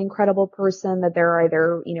another really incredible person that they're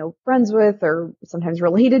either, friends with or sometimes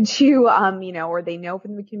related to, or they know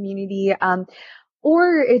from the community.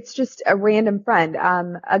 Or it's just a random friend.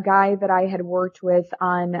 A guy that I had worked with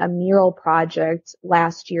on a mural project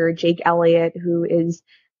last year, Jake Elliott, who is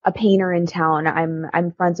a painter in town.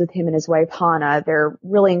 I'm friends with him and his wife, Hannah. They're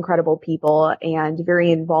really incredible people and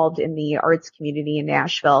very involved in the arts community in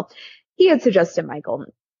Nashville. He had suggested Michael.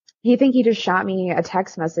 I think he just shot me a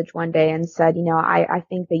text message one day and said, I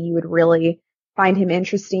think that you would really find him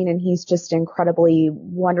interesting, and he's just an incredibly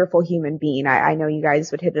wonderful human being. I know you guys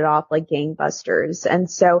would hit it off like gangbusters. And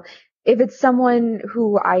so if it's someone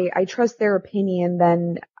who I trust their opinion,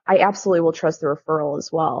 then I absolutely will trust the referral as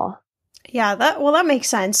well. Yeah, that makes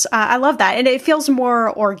sense. I love that. And it feels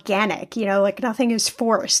more organic, like nothing is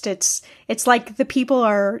forced. It's like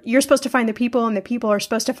you're supposed to find the people and the people are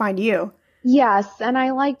supposed to find you. Yes. And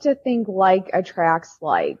I like to think like attracts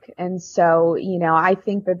like. And so, I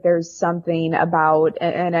think that there's something about,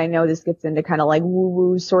 and I know this gets into kind of like woo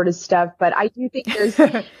woo sort of stuff, but I do think there's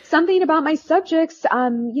something about my subjects.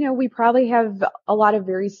 We probably have a lot of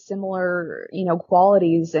very similar,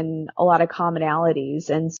 qualities and a lot of commonalities.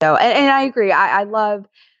 And so, and I agree.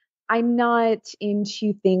 I'm not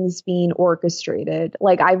into things being orchestrated.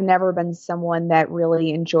 Like, I've never been someone that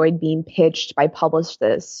really enjoyed being pitched by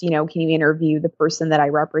Publicists. Can you interview the person that I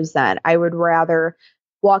represent? I would rather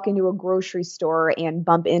walk into a grocery store and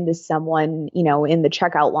bump into someone, in the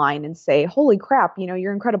checkout line and say, holy crap,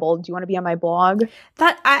 you're incredible. Do you want to be on my blog?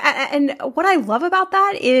 And what I love about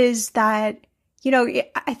that is that,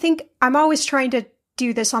 I think I'm always trying to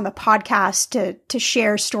do this on the podcast to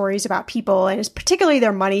share stories about people, and it's particularly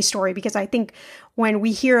their money story, because I think when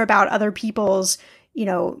we hear about other people's,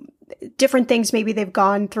 different things maybe they've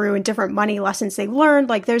gone through and different money lessons they've learned,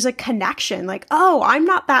 like there's a connection, like, oh, I'm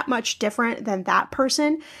not that much different than that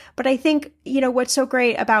person. But I think, what's so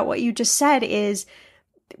great about what you just said is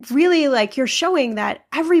really like you're showing that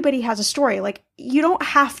everybody has a story. Like, you don't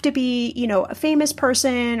have to be, a famous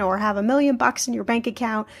person or have $1 million in your bank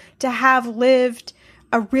account to have lived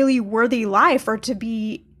a really worthy life or to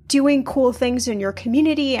be doing cool things in your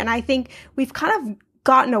community. And I think we've kind of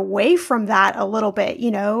gotten away from that a little bit,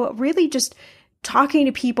 really just talking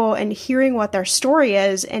to people and hearing what their story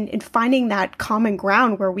is and finding that common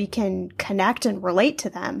ground where we can connect and relate to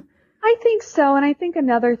them. I think so. And I think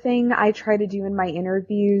another thing I try to do in my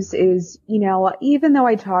interviews is, even though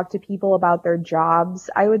I talk to people about their jobs,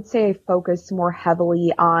 I would say I focus more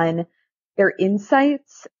heavily on their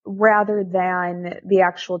insights rather than the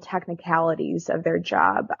actual technicalities of their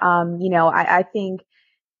job. I think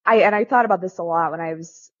I thought about this a lot when I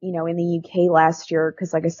was, in the UK last year,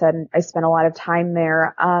 because like I said, I spent a lot of time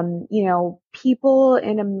there. People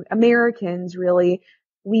in Americans really,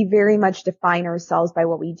 we very much define ourselves by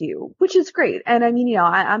what we do, which is great. And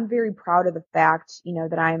I'm very proud of the fact,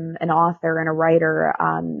 that I'm an author and a writer.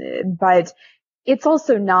 But it's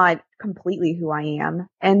also not completely who I am.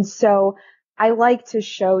 And so I like to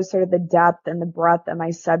show sort of the depth and the breadth of my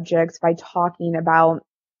subjects by talking about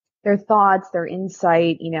their thoughts, their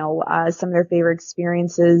insight, some of their favorite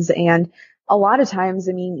experiences. And a lot of times,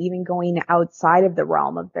 I mean, even going outside of the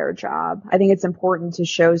realm of their job, I think it's important to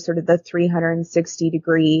show sort of the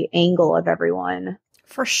 360-degree angle of everyone.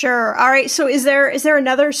 For sure. All right. So is there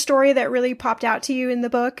another story that really popped out to you in the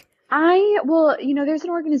book? There's an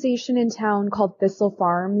organization in town called Thistle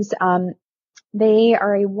Farms. They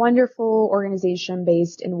are a wonderful organization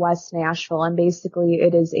based in West Nashville, and basically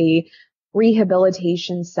it is a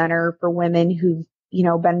rehabilitation center for women who've,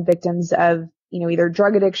 been victims of, either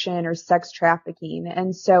drug addiction or sex trafficking.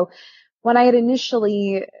 And so when I had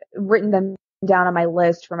initially written them down on my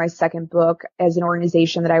list for my second book as an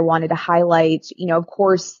organization that I wanted to highlight, of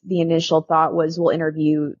course, the initial thought was we'll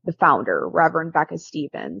interview the founder, Reverend Becca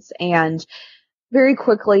Stevens. And very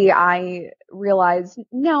quickly I realized,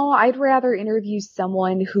 no, I'd rather interview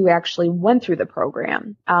someone who actually went through the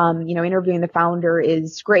program. Interviewing the founder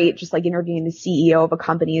is great, just like interviewing the CEO of a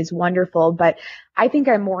company is wonderful, but I think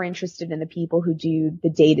I'm more interested in the people who do the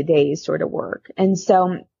day-to-day sort of work. And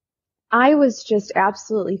so I was just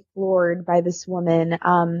absolutely floored by this woman.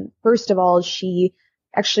 First of all, she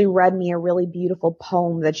actually read me a really beautiful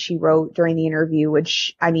poem that she wrote during the interview,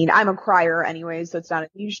 which, I mean, I'm a crier anyway, so it's not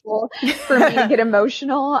unusual for me to get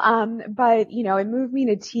emotional. But it moved me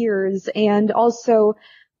to tears. And also,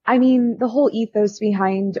 I mean, the whole ethos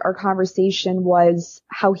behind our conversation was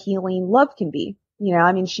how healing love can be.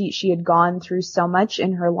 She had gone through so much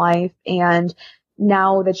in her life, and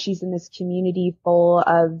now that she's in this community full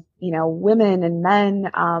of, women and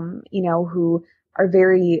men, who are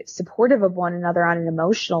very supportive of one another on an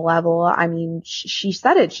emotional level. I mean, she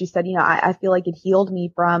said it. She said, I feel like it healed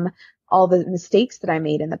me from all the mistakes that I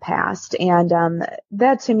made in the past. And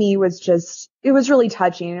that to me was it was really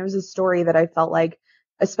touching. It was a story that I felt like,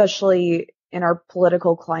 especially in our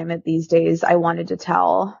political climate these days, I wanted to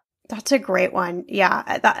tell. That's a great one.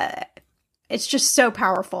 Yeah. It's just so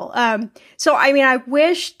powerful. So, I mean, I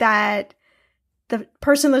wish that the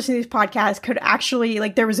person listening to this podcast could actually,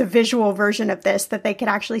 there was a visual version of this, that they could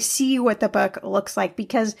actually see what the book looks like,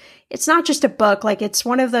 because it's not just a book. It's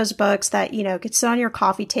one of those books that, could sit on your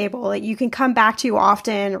coffee table, that you can come back to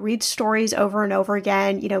often, read stories over and over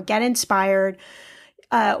again, get inspired.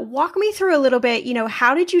 Walk me through a little bit,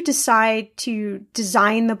 how did you decide to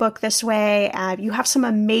design the book this way? You have some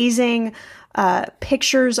amazing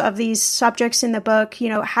pictures of these subjects in the book.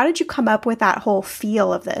 How did you come up with that whole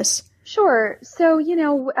feel of this? Sure. So,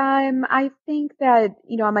 I think that,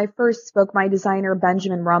 on my first book, my designer,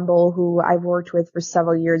 Benjamin Rumble, who I've worked with for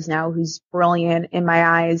several years now, who's brilliant in my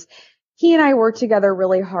eyes, he and I worked together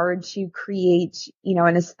really hard to create,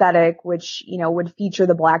 an aesthetic which, would feature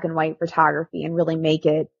the black and white photography and really make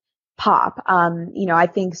it pop. I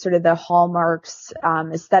think sort of the hallmarks,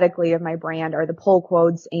 aesthetically of my brand are the pull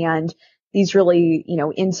quotes and these really,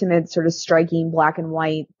 intimate, sort of striking black and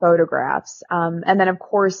white photographs. And then of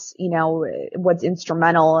course, what's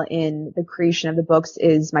instrumental in the creation of the books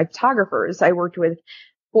is my photographers. I worked with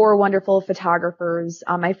 4 wonderful photographers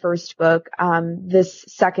on my first book. This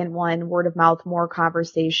second one, Word of Mouth, More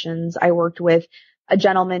Conversations, I worked with a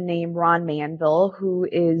gentleman named Ron Manville, who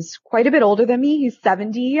is quite a bit older than me. He's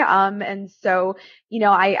 70. And so,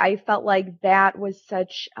 I felt like that was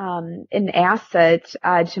such, an asset,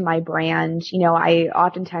 to my brand. I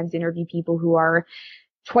oftentimes interview people who are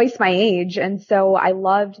twice my age. And so I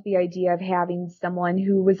loved the idea of having someone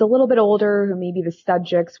who was a little bit older, who maybe the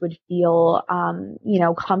subjects would feel,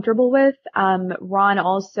 comfortable with. Ron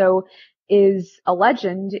also is a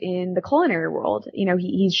legend in the culinary world.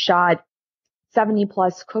 He's shot 70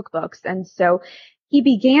 plus cookbooks. And so he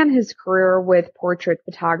began his career with portrait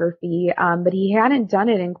photography, but he hadn't done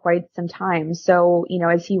it in quite some time. So,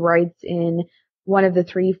 as he writes in one of the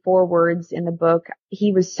 3 forewords in the book,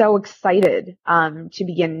 he was so excited, to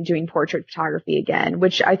begin doing portrait photography again,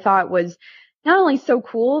 which I thought was not only so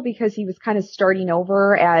cool because he was kind of starting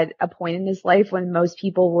over at a point in his life when most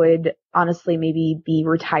people would honestly maybe be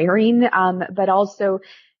retiring, but also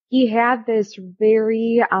he had this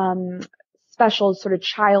very, special sort of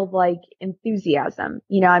childlike enthusiasm.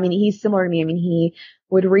 He's similar to me. He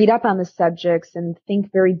would read up on the subjects and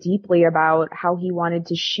think very deeply about how he wanted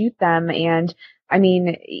to shoot them. And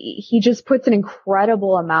he just puts an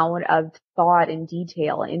incredible amount of thought and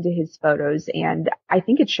detail into his photos. And I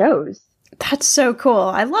think it shows. That's so cool.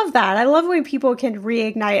 I love that. I love when people can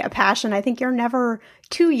reignite a passion. I think you're never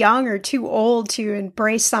too young or too old to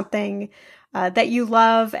embrace something that you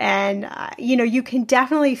love. And, you can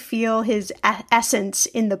definitely feel his essence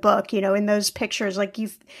in the book, in those pictures.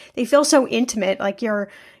 They feel so intimate, like you're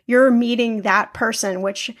you're meeting that person,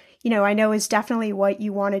 which, you know, I know is definitely what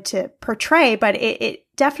you wanted to portray, but it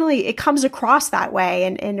definitely, it comes across that way.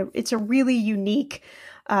 And it's a really unique,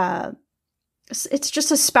 it's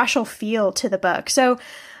just a special feel to the book. So,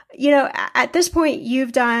 at this point,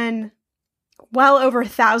 you've done well over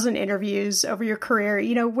 1,000 interviews over your career.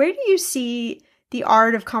 Where do you see the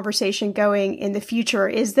art of conversation going in the future?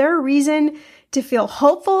 Is there a reason to feel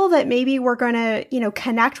hopeful that maybe we're going to,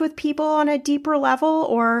 connect with people on a deeper level?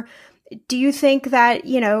 Or do you think that,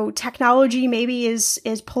 technology maybe is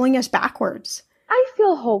pulling us backwards? I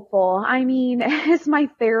feel hopeful. I mean, as my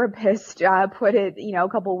therapist put it, a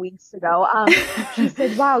couple weeks ago, she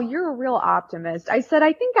said, "Wow, you're a real optimist." I said,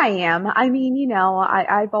 "I think I am." I mean,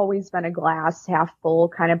 I've always been a glass half full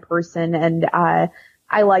kind of person, and I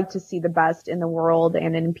like to see the best in the world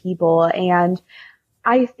and in people. And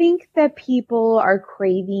I think that people are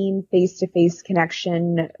craving face-to-face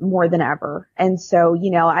connection more than ever. And so,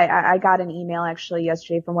 I got an email actually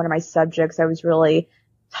yesterday from one of my subjects. I was really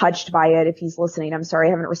touched by it. If he's listening, I'm sorry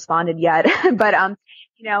I haven't responded yet. But,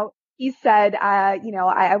 he said,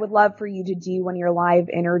 I would love for you to do one of your live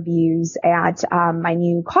interviews at my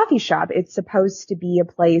new coffee shop. It's supposed to be a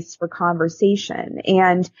place for conversation.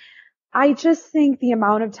 And I just think the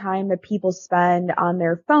amount of time that people spend on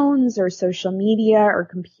their phones or social media or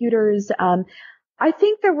computers, I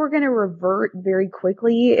think that we're going to revert very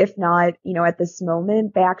quickly, if not, at this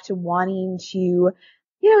moment, back to wanting to,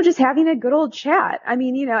 just having a good old chat. I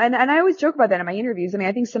mean, and I always joke about that in my interviews. I mean,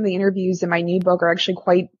 I think some of the interviews in my new book are actually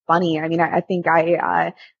quite funny. I mean, I think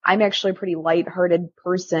I'm actually a pretty lighthearted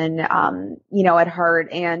person, at heart.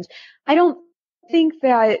 And I don't think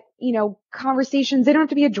that, conversations, they don't have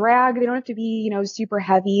to be a drag. They don't have to be, super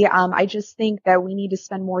heavy. I just think that we need to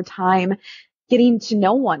spend more time getting to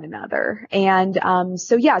know one another. And,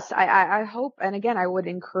 so yes, I hope, and again, I would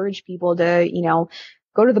encourage people to,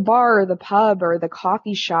 go to the bar or the pub or the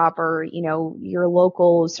coffee shop or, your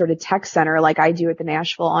local sort of tech center like I do at the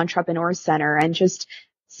Nashville Entrepreneur Center, and just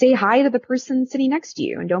say hi to the person sitting next to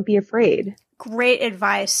you and don't be afraid. Great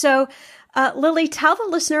advice. So, Lily, tell the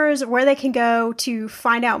listeners where they can go to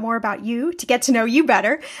find out more about you, to get to know you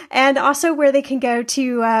better, and also where they can go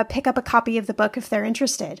to pick up a copy of the book if they're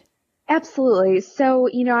interested. Absolutely. So,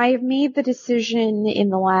 I have made the decision in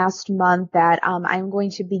the last month that I'm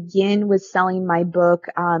going to begin with selling my book,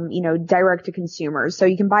 direct to consumers. So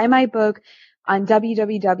you can buy my book on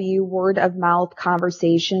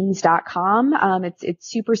www.wordofmouthconversations.com. It's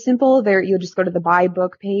super simple. There, you'll just go to the buy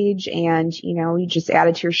book page and, you just add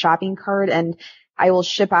it to your shopping cart, and I will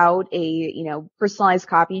ship out a, personalized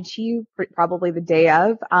copy to you probably the day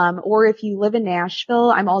of. Or if you live in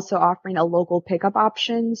Nashville, I'm also offering a local pickup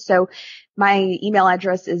option. So my email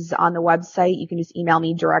address is on the website. You can just email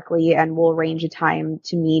me directly and we'll arrange a time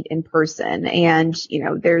to meet in person. And,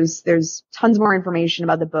 there's tons more information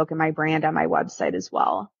about the book and my brand on my website as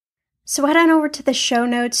well. So head on over to the show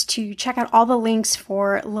notes to check out all the links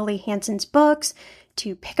for Lily Hansen's books,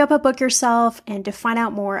 to pick up a book yourself, and to find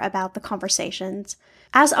out more about the conversations.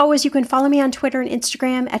 As always, you can follow me on Twitter and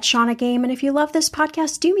Instagram at Shannah Game. And if you love this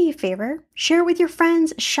podcast, do me a favor, share it with your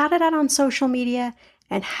friends, shout it out on social media,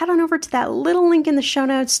 and head on over to that little link in the show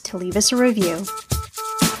notes to leave us a review.